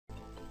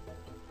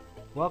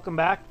Welcome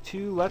back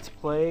to Let's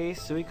Play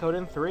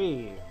Suikoden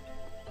 3.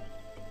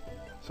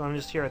 So I'm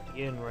just here at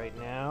the inn right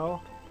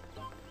now.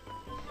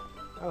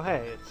 Oh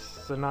hey,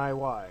 it's Sanai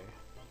Y.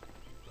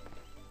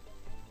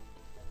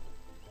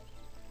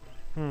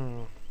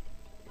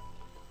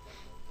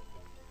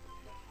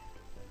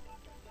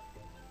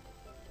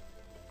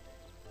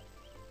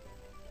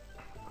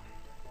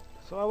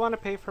 So I want to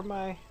pay for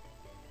my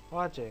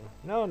lodging.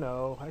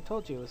 No, I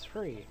told you it was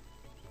free.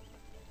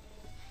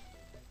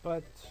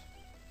 But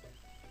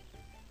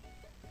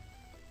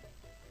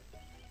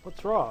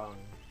what's wrong?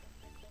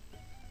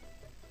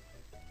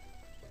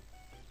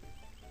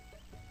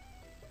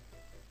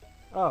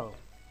 Oh,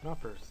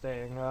 not for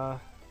staying.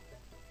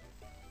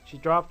 She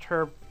dropped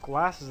her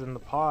glasses in the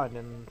pond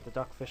and the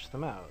duck fished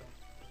them out.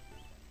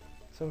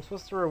 So I'm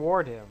supposed to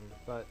reward him,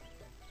 but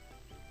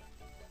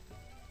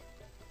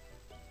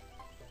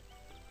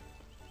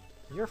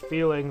your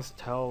feelings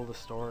tell the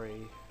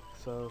story,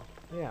 so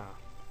yeah.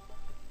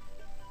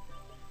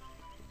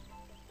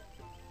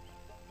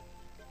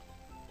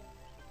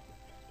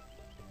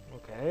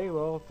 Okay,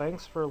 well,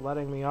 thanks for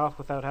letting me off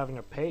without having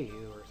to pay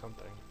you or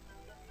something.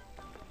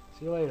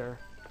 See you later.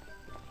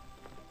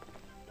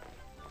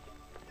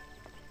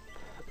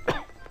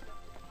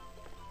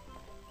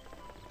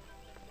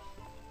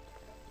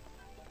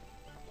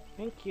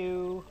 Thank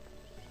you.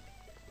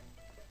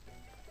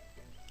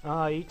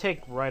 You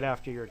take right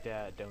after your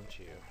dad, don't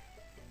you?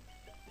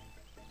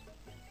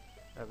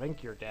 I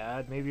think your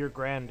dad, maybe your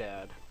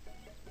granddad.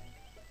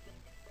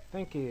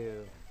 Thank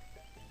you.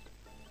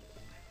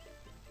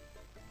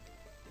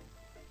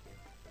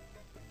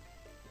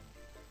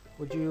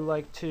 Would you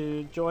like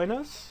to join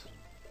us?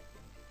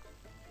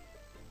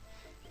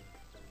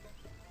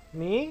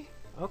 Me?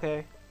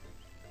 Okay.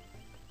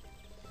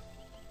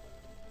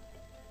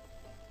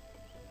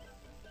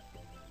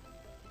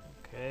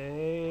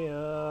 Okay,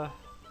 oh,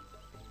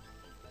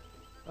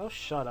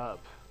 shut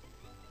up.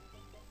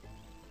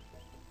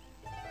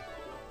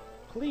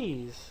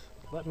 Please,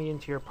 let me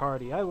into your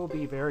party. I will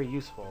be very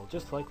useful,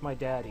 just like my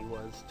daddy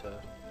was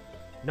to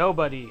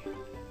nobody.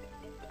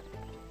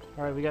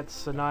 Alright, we got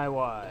Sanai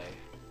Y.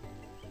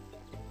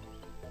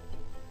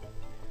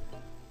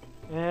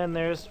 And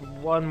there's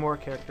one more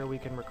character we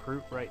can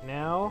recruit right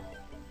now.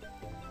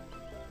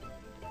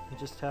 We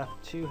just have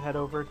to head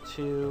over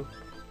to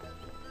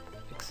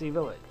Ixie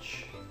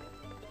Village.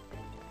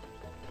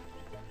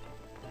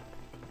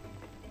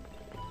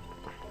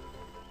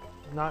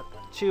 Not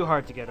too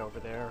hard to get over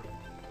there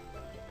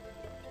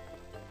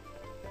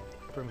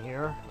from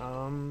here.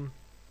 You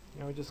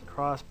know, just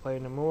cross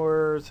Plain of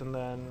Moors and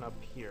then up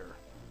here.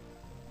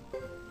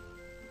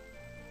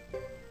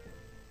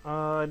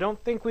 I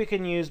don't think we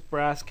can use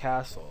Brass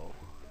Castle.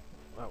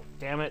 Oh,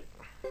 damn it.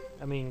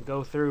 I mean,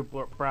 go through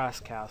Brass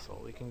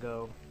Castle. We can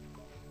go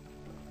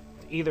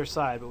to either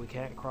side, but we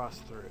can't cross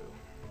through.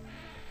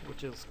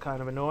 Which is kind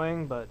of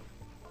annoying, but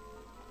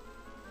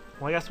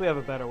well, I guess we have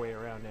a better way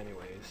around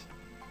anyways.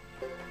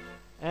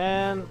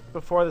 And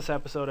before this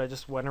episode, I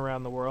just went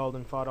around the world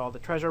and fought all the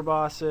treasure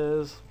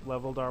bosses,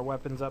 leveled our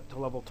weapons up to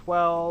level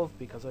 12,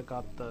 because I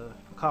got the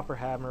Copper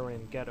Hammer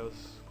in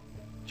Ghetto's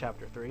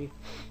Chapter 3.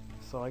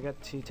 So I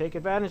get to take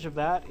advantage of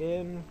that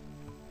in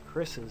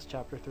Chris's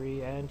Chapter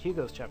 3 and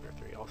Hugo's Chapter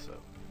 3 also.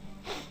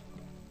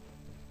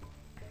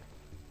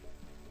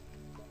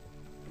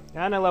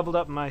 And I leveled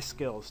up my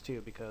skills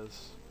too,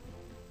 because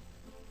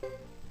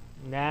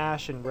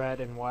Nash and Red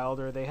and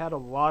Wilder, they had a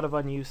lot of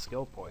unused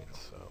skill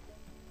points, so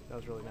that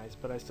was really nice,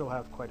 but I still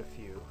have quite a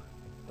few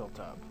built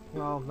up.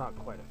 Well, not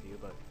quite a few,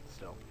 but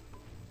still.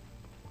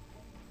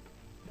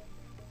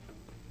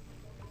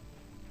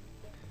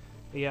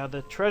 But yeah,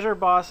 the treasure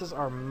bosses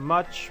are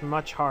much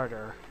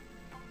harder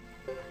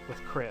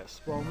with Chris.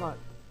 Well, not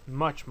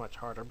much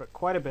harder, but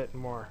quite a bit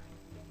more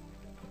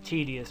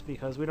tedious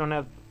because we don't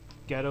have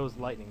Ghetto's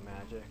lightning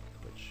magic,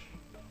 which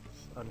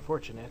is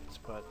unfortunate,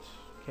 but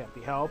can't be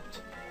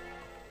helped.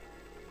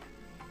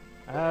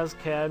 As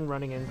can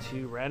running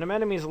into random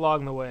enemies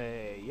along the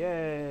way.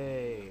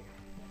 Yay!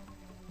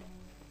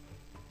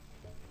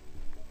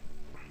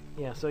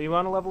 Yeah, so you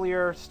want to level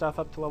your stuff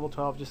up to level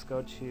 12, just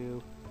go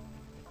to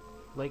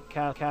Lake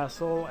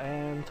Castle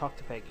and talk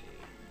to Peggy.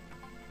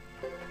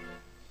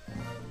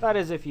 That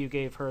is if you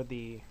gave her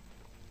the,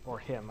 or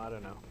him, I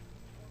don't know,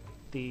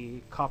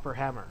 the Copper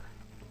Hammer.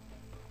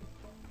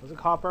 Was it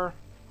copper?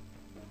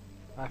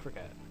 I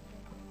forget.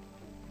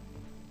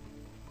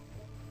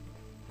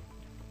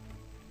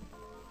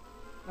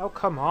 Oh,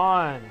 come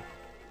on!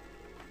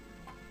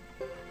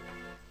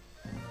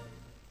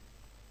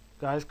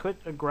 Guys, quit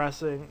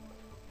aggressing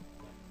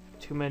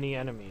too many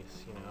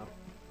enemies, you know?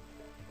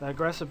 That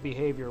aggressive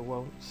behavior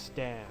won't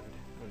stand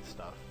and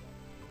stuff.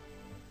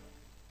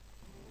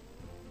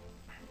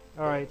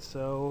 Alright,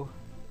 so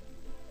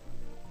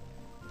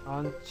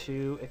on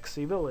to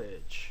Ixie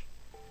Village.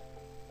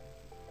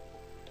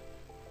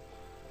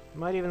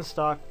 Might even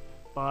stop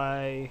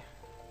by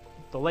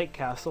the Lake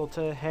Castle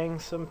to hang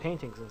some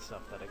paintings and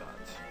stuff that I got.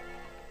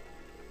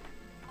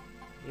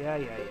 Yeah,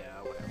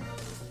 whatever.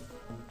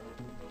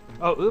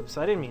 Oh, oops,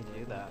 I didn't mean to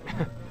do that.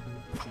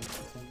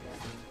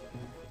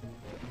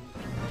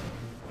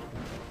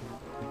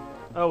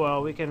 Oh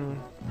well, we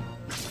can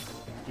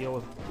deal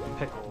with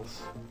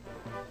pickles.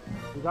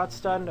 Who got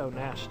stunned? Oh,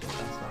 Nash did.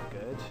 That's not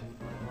good.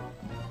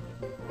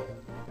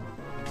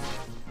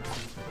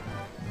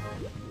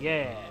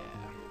 Yeah!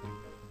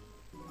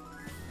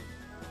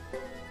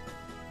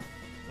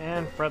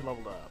 And Fred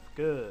leveled up.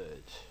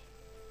 Good.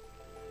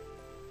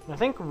 I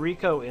think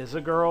Rico is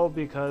a girl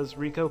because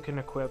Rico can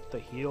equip the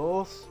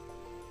heals.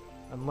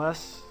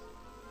 Unless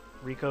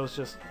Rico's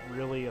just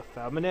really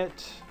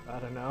effeminate. I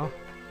don't know.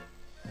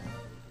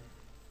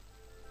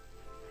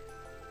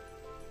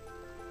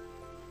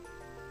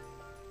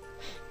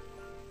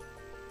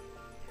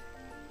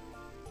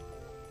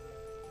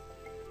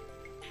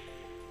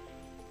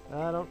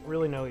 I don't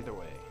really know either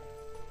way.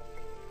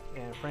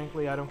 And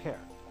frankly, I don't care.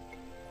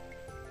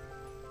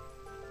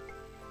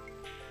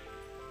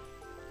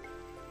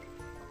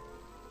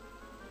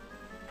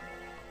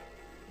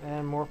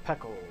 And more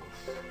Peckles.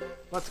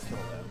 Let's kill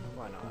them.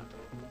 Why not?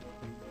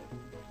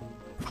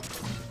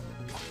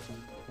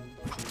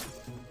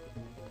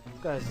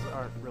 These guys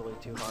aren't really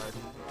too hard.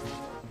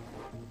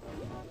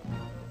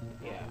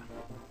 Yeah.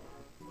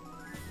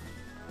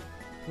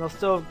 And they'll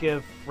still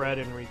give Fred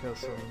and Rico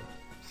some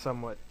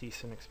somewhat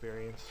decent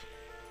experience.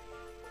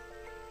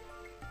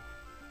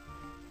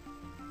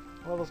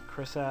 What level's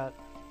Chris at?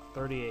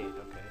 38,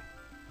 okay.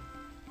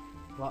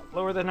 A lot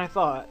lower than I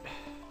thought.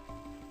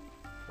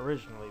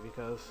 Originally,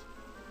 because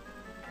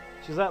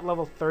she was at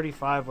level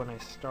 35 when I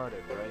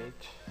started,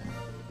 right?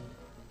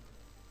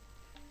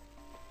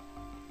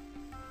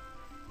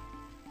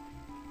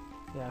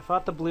 Yeah, I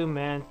fought the Blue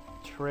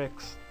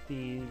Mantrix,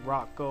 the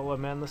Rock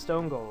Golem, and the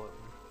Stone Golem.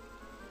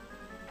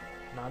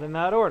 Not in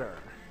that order.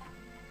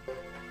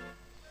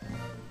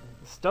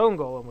 The Stone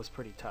Golem was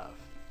pretty tough.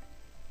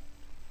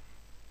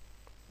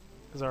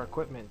 Because our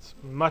equipment's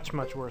much,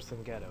 much worse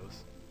than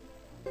Ghetto's.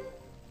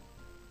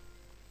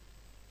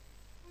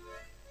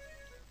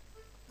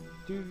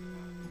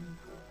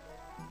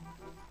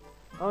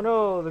 Oh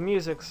no, the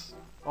music's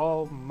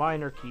all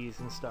minor keys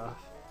and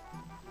stuff.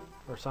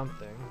 Or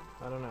something.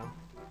 I don't know.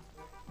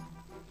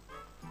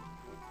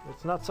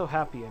 It's not so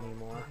happy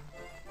anymore.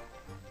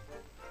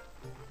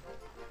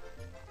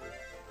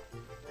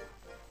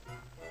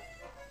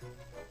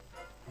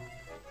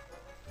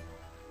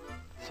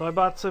 So I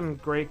bought some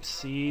grape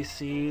C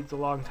seeds a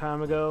long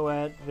time ago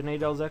at Vinay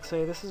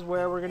Zexe. This is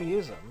where we're going to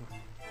use them.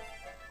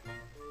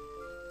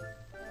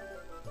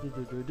 If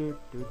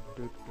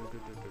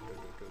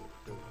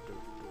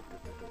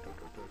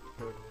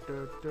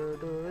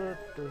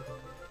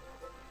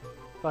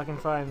I can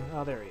find...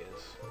 Oh, there he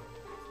is.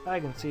 I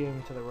can see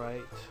him to the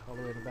right, all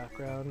the way in the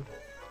background.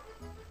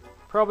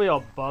 Probably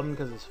all bummed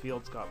because his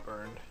fields got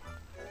burned.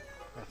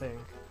 I think.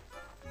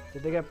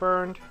 Did they get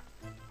burned?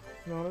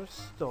 No, they're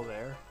still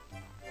there.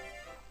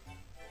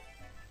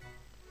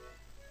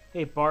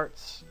 Hey,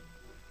 Bart's.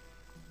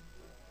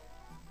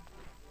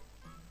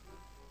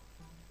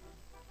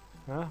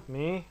 Huh?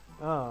 Me?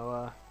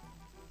 Oh,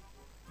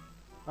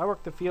 I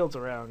work the fields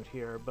around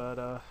here,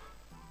 but,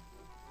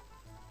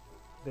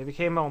 they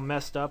became all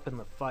messed up in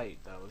the fight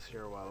that was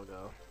here a while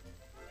ago.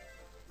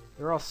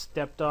 They're all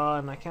stepped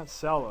on, I can't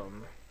sell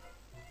them.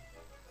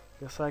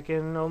 Guess I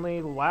can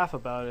only laugh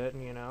about it,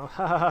 you know.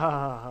 Ha ha ha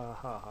ha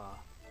ha ha.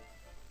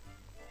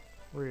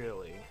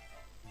 Really?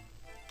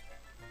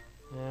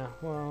 Yeah,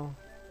 well...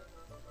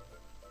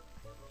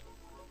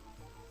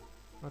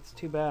 That's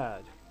too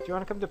bad. Do you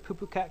want to come to Poo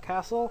Poo Cat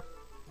Castle?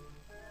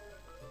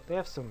 They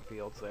have some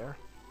fields there.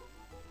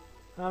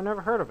 I've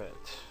never heard of it.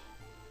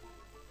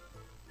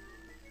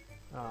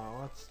 Oh,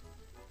 that's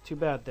too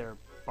bad there,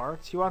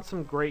 Bart's. You want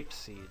some grape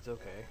seeds,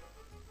 okay.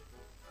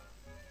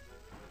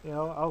 Yeah,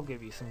 I'll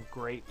give you some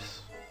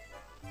grapes.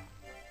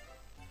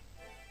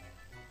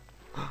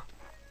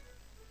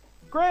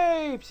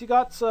 Grapes! You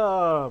got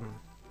some!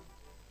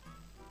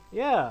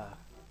 Yeah,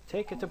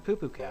 take it to Poo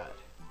Poo Cat.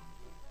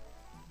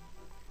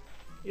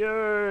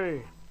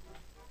 Yay!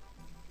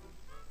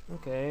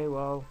 Okay,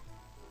 well...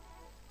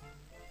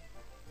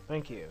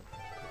 Thank you.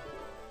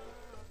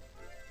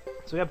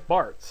 So we have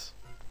Bart's.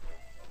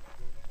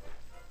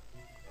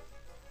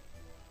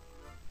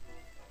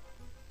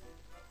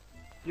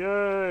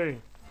 Yay!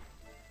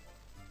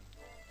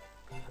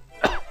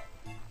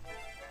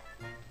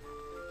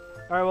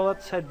 Alright, well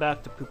let's head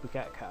back to Poo Poo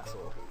Cat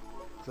Castle.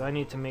 Because I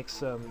need to make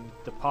some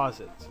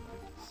deposits and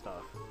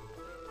stuff.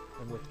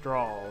 And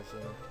withdrawals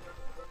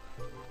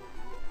and...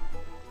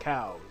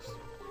 cows.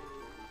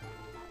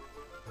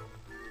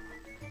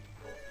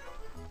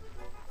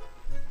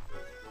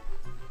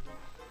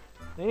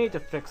 They need to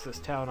fix this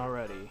town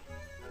already.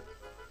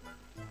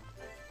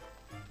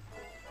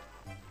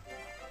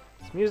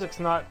 This music's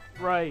not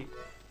right.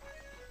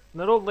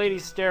 And that old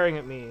lady's staring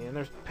at me, and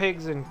there's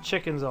pigs and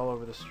chickens all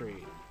over the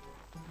street.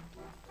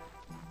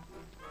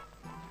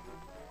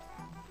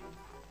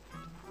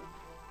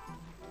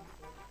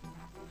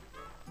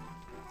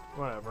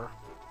 Whatever.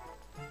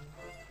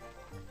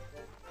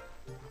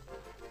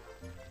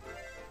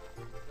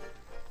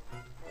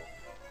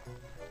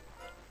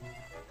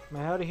 Am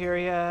I out of here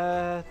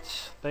yet?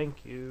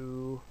 Thank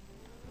you.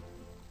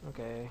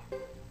 Okay.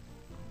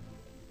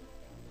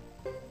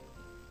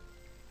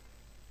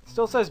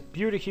 Still says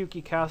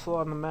Beautyhuki Castle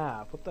on the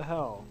map. What the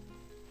hell?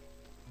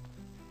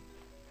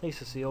 Hey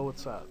Cecile,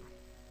 what's up?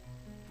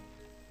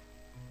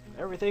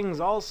 Everything's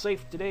all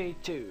safe today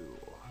too.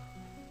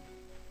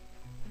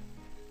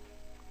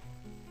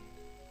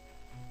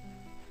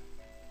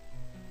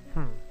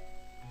 Let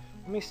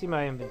me see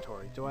my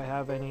inventory. Do I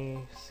have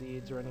any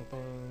seeds or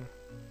anything?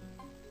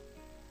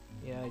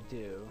 Yeah, I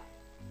do.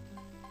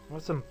 I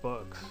want some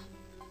books.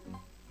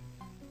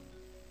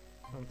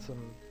 And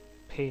some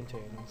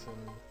paintings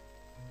and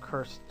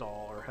curse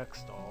doll or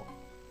hex doll.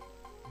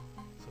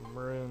 Some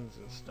runes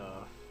and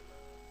stuff.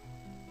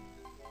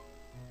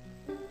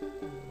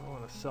 I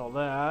want to sell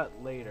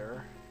that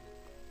later.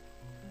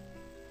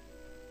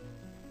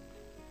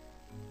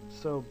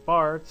 So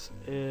Bart's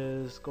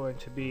is going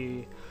to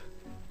be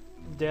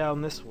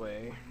down this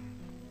way.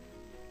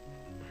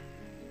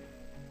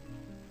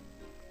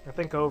 I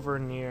think over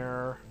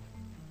near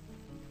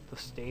the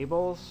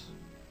stables.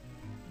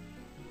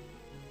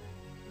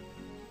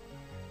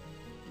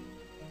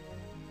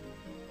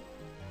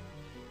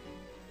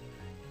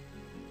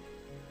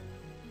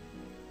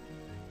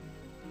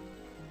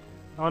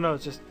 Oh no,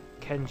 it's just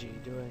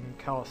Kenji doing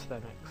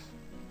calisthenics.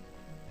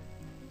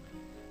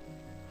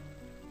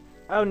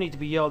 I don't need to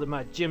be yelled at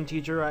my gym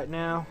teacher right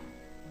now.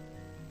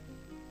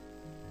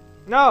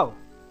 No!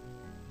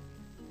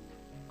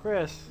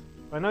 Chris,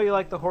 I know you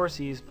like the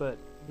horsies, but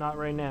not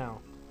right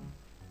now.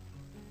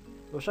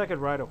 Wish I could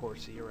ride a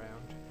horsey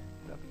around.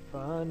 That'd be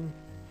fun.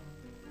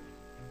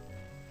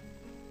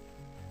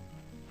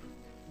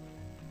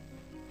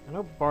 I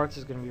know Bart's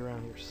is gonna be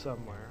around here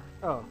somewhere.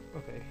 Oh,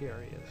 okay,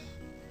 here he is.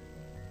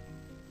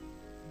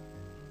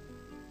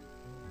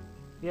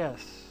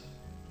 Yes.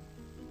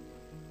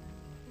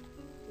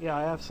 Yeah,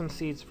 I have some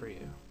seeds for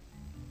you.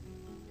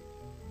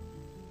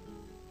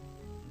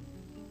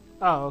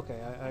 Oh, okay,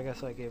 I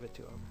guess I gave it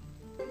to him.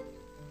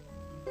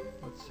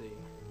 Let's see.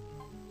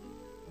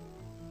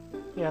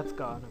 Yeah, it's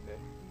gone, okay.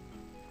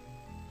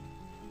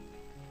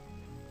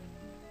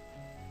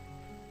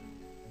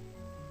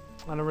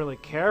 I don't really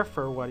care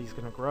for what he's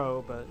gonna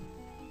grow, but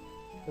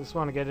I just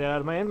want to get it out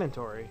of my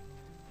inventory.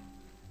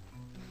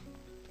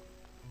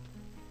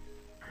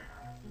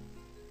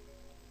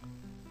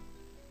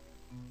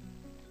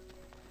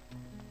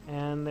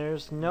 And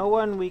there's no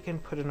one we can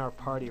put in our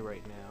party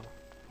right now.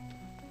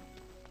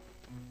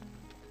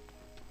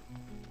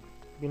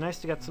 It'd be nice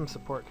to get some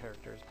support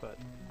characters, but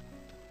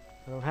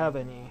I don't have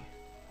any.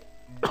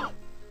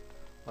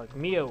 Like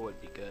Mio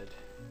would be good.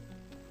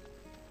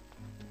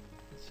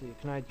 Let's see,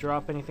 can I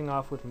drop anything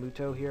off with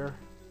Muto here?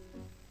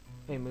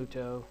 Hey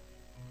Muto.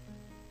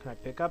 Can I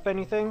pick up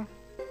anything?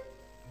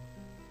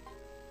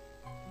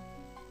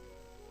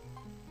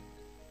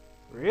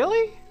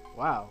 Really?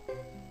 Wow.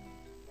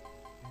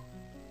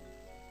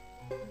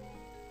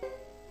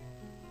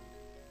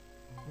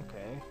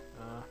 Okay.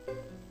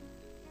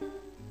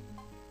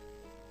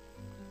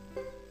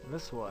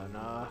 This one,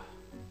 I'm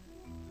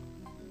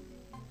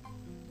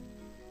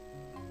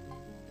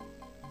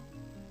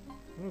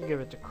gonna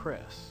give it to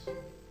Chris.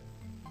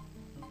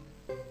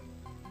 And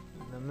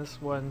then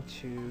this one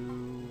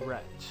to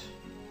Rhett.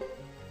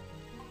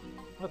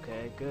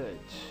 Okay, good.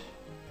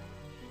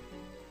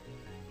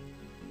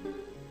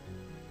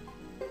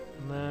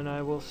 And then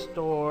I will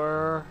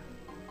store...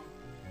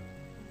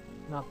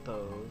 not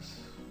those.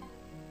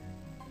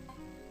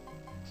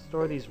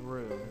 Store these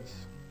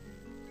runes.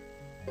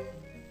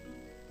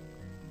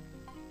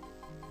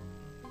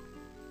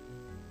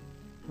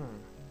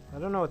 I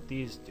don't know what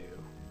these do.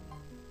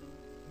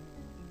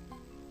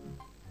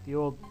 The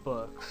old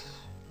books.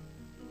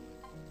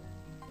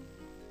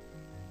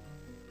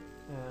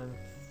 And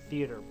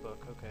theater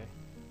book, okay.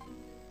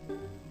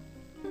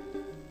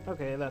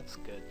 Okay, that's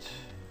good.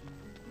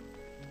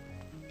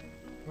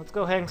 Let's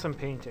go hang some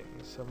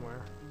paintings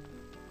somewhere.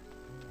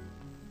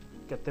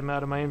 Get them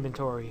out of my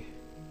inventory.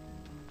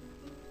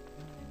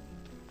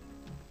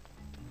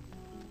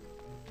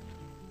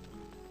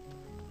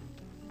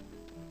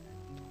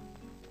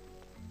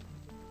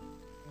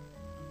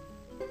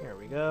 There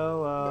we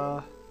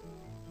go.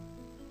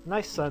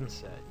 Nice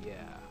sunset,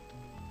 yeah.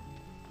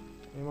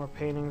 Any more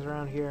paintings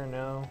around here?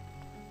 No.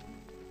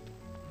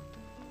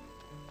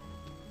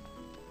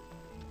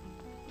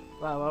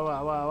 Wow, wow,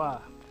 wow, wow,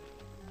 wow.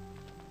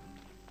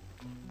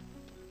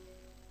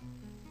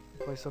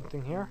 Play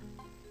something here?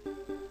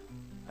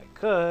 I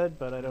could,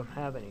 but I don't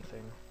have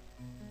anything.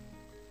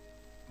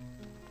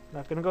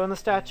 Not gonna go in the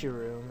statue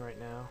room right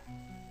now.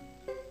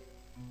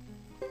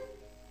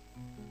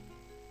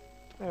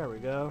 There we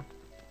go.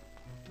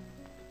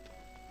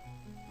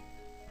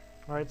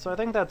 Alright, so I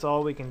think that's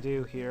all we can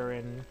do here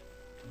in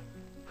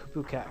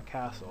Poo Cat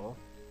Castle.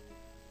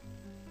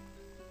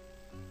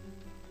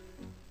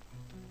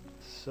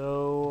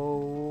 So...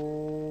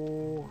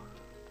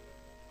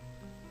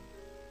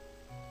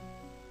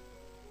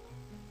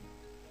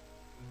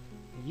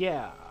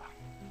 yeah.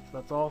 So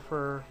that's all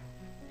for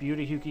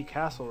Beautyhuki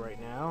Castle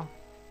right now.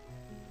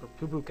 For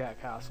Poo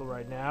Cat Castle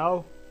right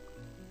now.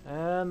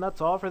 And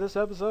that's all for this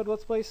episode.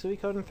 Let's play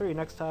Suikoden 3.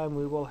 Next time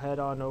we will head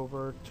on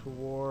over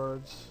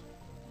towards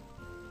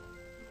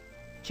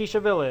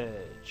Chisha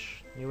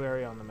Village. New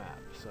area on the map.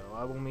 So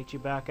I will meet you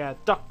back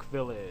at Duck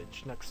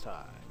Village next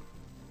time.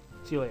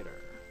 See you later.